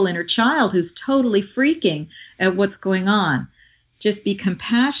fearful inner child who's totally freaking at what's going on. Just be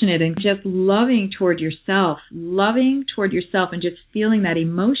compassionate and just loving toward yourself and just feeling that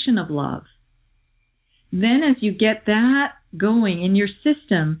emotion of love. Then as you get that going in your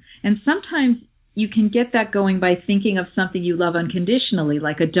system, and sometimes you can get that going by thinking of something you love unconditionally,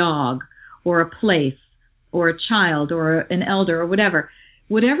 like a dog or a place or a child or an elder or whatever.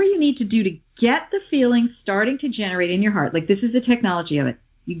 Whatever you need to do to get the feeling starting to generate in your heart, like this is the technology of it.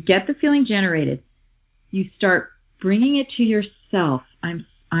 You get the feeling generated. You start bringing it to yourself.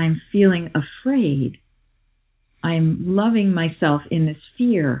 I'm feeling afraid. I'm loving myself in this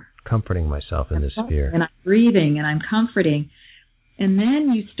fear. Comforting myself in this fear. And I'm breathing and I'm comforting. And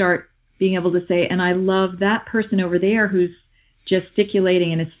then you start being able to say, and I love that person over there who's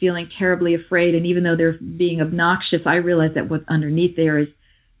gesticulating and is feeling terribly afraid. And even though they're being obnoxious, I realize that what's underneath there is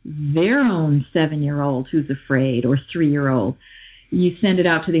their own 7-year-old who's afraid or 3-year-old. You send it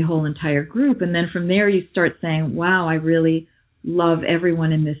out to the whole entire group. And then from there you start saying, wow, I really love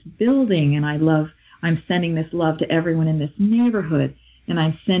everyone in this building. And I'm sending this love to everyone in this neighborhood. And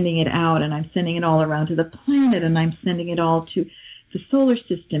I'm sending it out, and I'm sending it all around to the planet, and I'm sending it all to the solar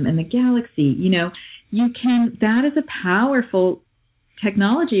system and the galaxy. That is a powerful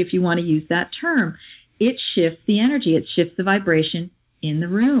technology if you want to use that term. It shifts the energy. It shifts the vibration in the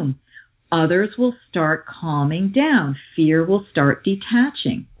room. Others will start calming down. Fear will start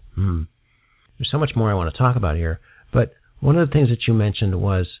detaching. There's so much more I want to talk about here, but one of the things that you mentioned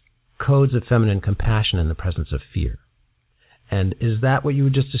was codes of feminine compassion in the presence of fear. And is that what you were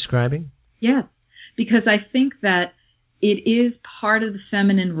just describing? Yes, because I think that it is part of the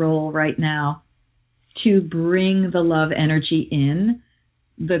feminine role right now to bring the love energy in.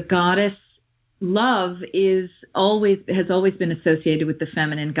 The goddess love has always been associated with the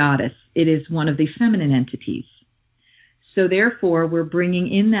feminine goddess. It is one of the feminine entities. So therefore, we're bringing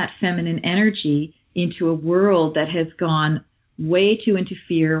in that feminine energy into a world that has gone way too into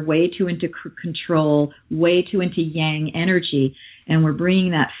fear, way too into control, way too into yang energy, and we're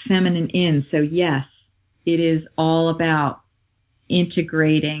bringing that feminine in. So yes, it is all about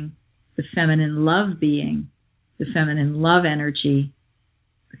integrating the feminine love being, the feminine love energy,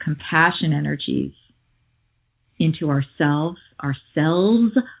 the compassion energies into ourselves,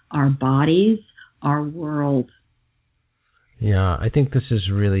 our bodies, our world. Yeah, I think this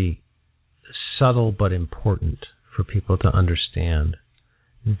is really subtle but important for people to understand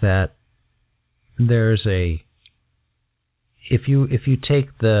that there's if you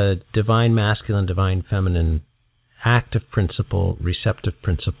take the divine masculine, divine feminine, active principle, receptive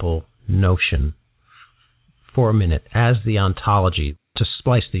principle notion for a minute as the ontology to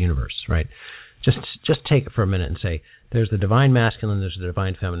splice the universe, right? Just take it for a minute and say there's the divine masculine, there's the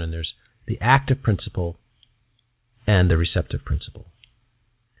divine feminine, there's the active principle and the receptive principle.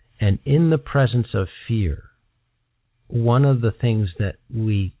 And in the presence of fear, one of the things that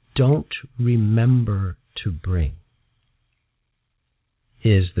we don't remember to bring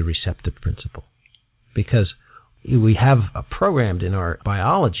is the receptive principle. Because we have programmed in our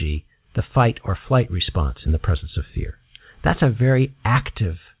biology the fight or flight response in the presence of fear. That's a very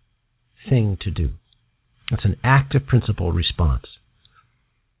active thing to do. That's an active principle response.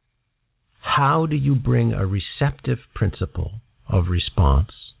 How do you bring a receptive principle of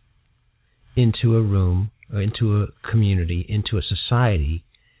response into a room, into a community, into a society,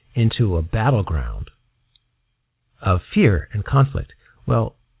 into a battleground of fear and conflict?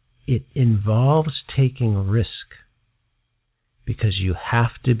 Well, it involves taking risk because you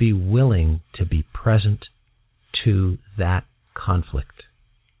have to be willing to be present to that conflict.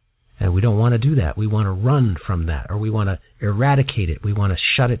 And we don't want to do that. We want to run from that, or we want to eradicate it. We want to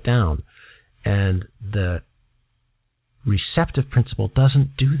shut it down. And the receptive principle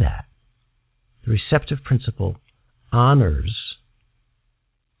doesn't do that. The receptive principle honors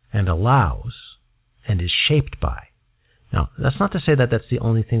and allows and is shaped by. Now, that's not to say that that's the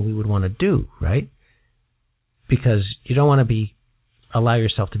only thing we would want to do, right? Because you don't want to allow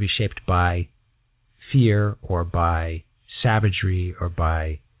yourself to be shaped by fear or by savagery or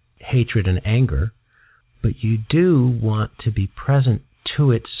by hatred and anger, but you do want to be present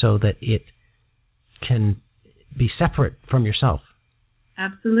to it so that it can be separate from yourself.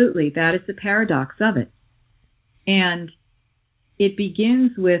 Absolutely. That is the paradox of it. And it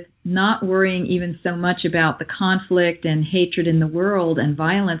begins with not worrying even so much about the conflict and hatred in the world and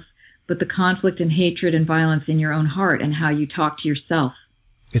violence, but the conflict and hatred and violence in your own heart and how you talk to yourself.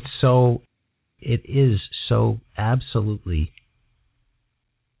 It is so absolutely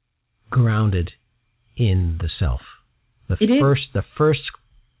grounded in the self. The first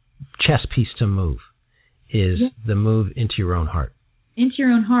chess piece to move is the move into your own heart. Into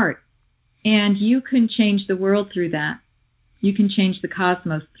your own heart. And you can change the world through that. You can change the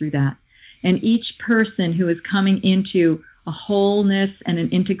cosmos through that. And each person who is coming into a wholeness and an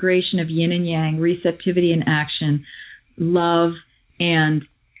integration of yin and yang, receptivity and action, love and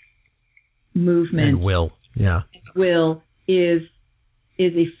movement. And will. Yeah. Will is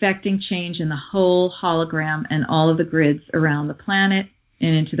effecting change in the whole hologram and all of the grids around the planet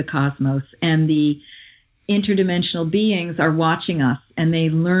and into the cosmos. And the interdimensional beings are watching us, and they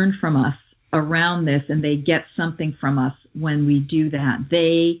learn from us around this, and they get something from us when we do that.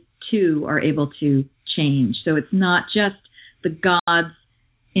 They, too, are able to change. So it's not just the gods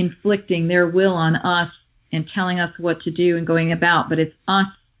inflicting their will on us and telling us what to do and going about, but it's us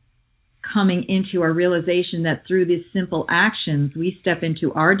coming into our realization that through these simple actions, we step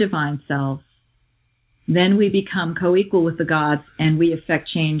into our divine selves. Then we become co-equal with the gods, and we affect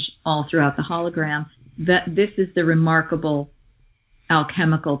change all throughout the hologram. That this is the remarkable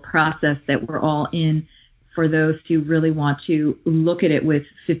alchemical process that we're all in for those who really want to look at it with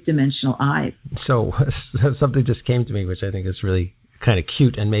fifth-dimensional eyes. So something just came to me, which I think is really kind of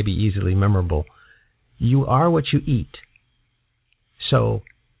cute and maybe easily memorable. You are what you eat. So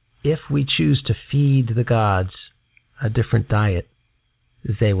if we choose to feed the gods a different diet,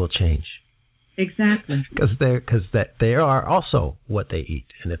 they will change. Exactly. Because they are also what they eat.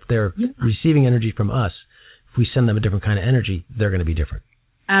 And if they're receiving energy from us, if we send them a different kind of energy, they're going to be different.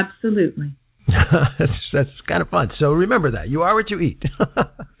 Absolutely. That's kind of fun. So remember that. You are what you eat.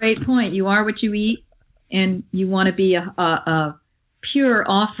 Great point. You are what you eat, and you want to be a pure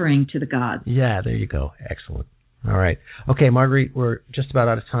offering to the gods. Yeah, there you go. Excellent. All right. Okay, Marguerite, we're just about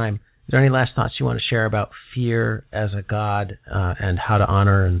out of time. Is there any last thoughts you want to share about fear as a god and how to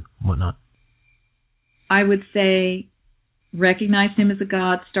honor and whatnot? I would say recognize him as a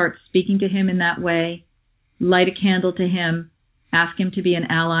god, start speaking to him in that way, light a candle to him, ask him to be an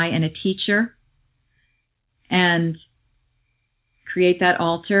ally and a teacher, and create that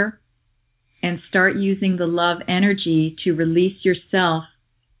altar and start using the love energy to release yourself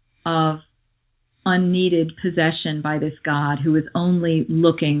of unneeded possession by this god who is only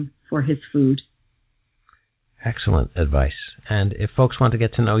looking for his food. Excellent advice. And if folks want to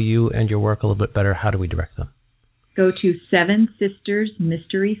get to know you and your work a little bit better, how do we direct them? Go to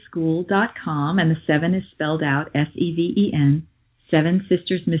sevensistersmysteryschool.com, and the 7 is spelled out S-E-V-E-N,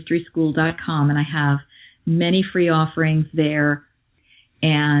 sevensistersmysteryschool.com, and I have many free offerings there.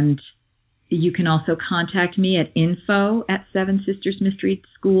 And you can also contact me at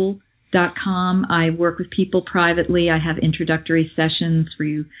info@sevensistersmysteryschool.com. I work with people privately. I have introductory sessions for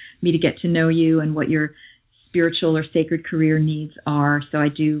me to get to know you and what your spiritual or sacred career needs are. So I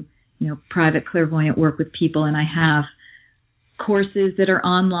do, private clairvoyant work with people, and I have courses that are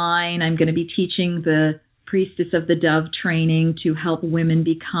online. I'm going to be teaching the Priestess of the Dove training to help women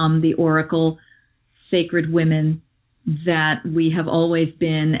become the oracle, sacred women that we have always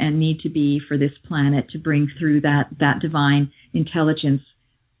been and need to be for this planet, to bring through that divine intelligence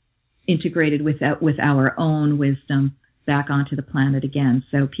integrated with our own wisdom back onto the planet again.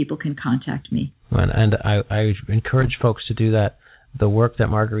 So people can contact me. And I encourage folks to do that. The work that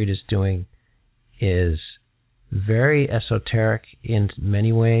Marguerite is doing is very esoteric in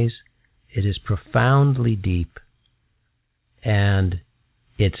many ways. It is profoundly deep, and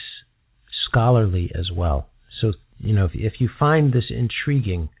it's scholarly as well. So, if you find this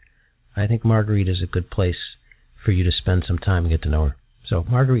intriguing, I think Marguerite is a good place for you to spend some time and get to know her. So,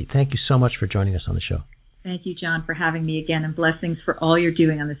 Marguerite, thank you so much for joining us on the show. Thank you, John, for having me again, and blessings for all you're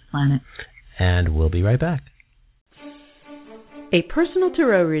doing on this planet. And we'll be right back. A personal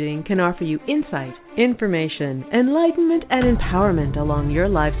tarot reading can offer you insight, information, enlightenment, and empowerment along your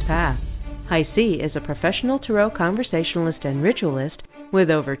life's path. High C is a professional tarot conversationalist and ritualist with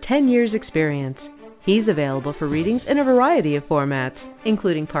over 10 years' experience. He's available for readings in a variety of formats,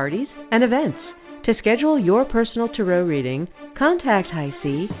 including parties and events. To schedule your personal tarot reading, contact High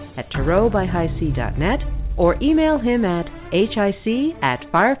C at tarotbyhighc.net or email him at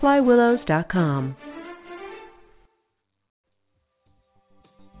hic@fireflywillows.com.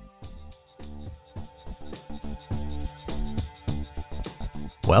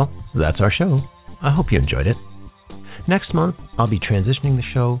 Well, that's our show. I hope you enjoyed it. Next month, I'll be transitioning the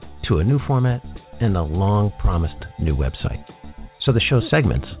show to a new format and a long-promised new website, so the show's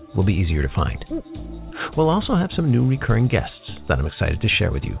segments will be easier to find. We'll also have some new recurring guests that I'm excited to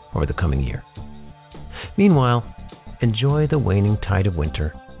share with you over the coming year. Meanwhile, enjoy the waning tide of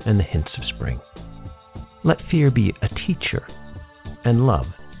winter and the hints of spring. Let fear be a teacher, and love,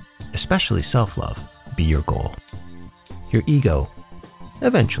 especially self-love, be your goal. Your ego,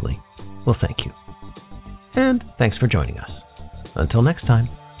 eventually, will thank you. And thanks for joining us. Until next time.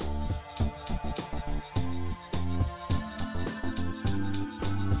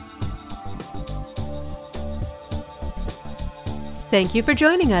 Thank you for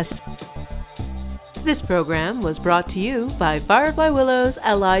joining us. This program was brought to you by Firefly Willows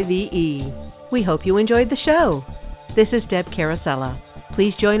LIVE. We hope you enjoyed the show. This is Deb Carosella.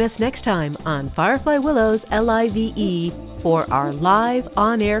 Please join us next time on Firefly Willows LIVE for our live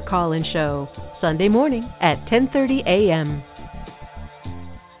on-air call-in show, Sunday morning at 10:30 a.m.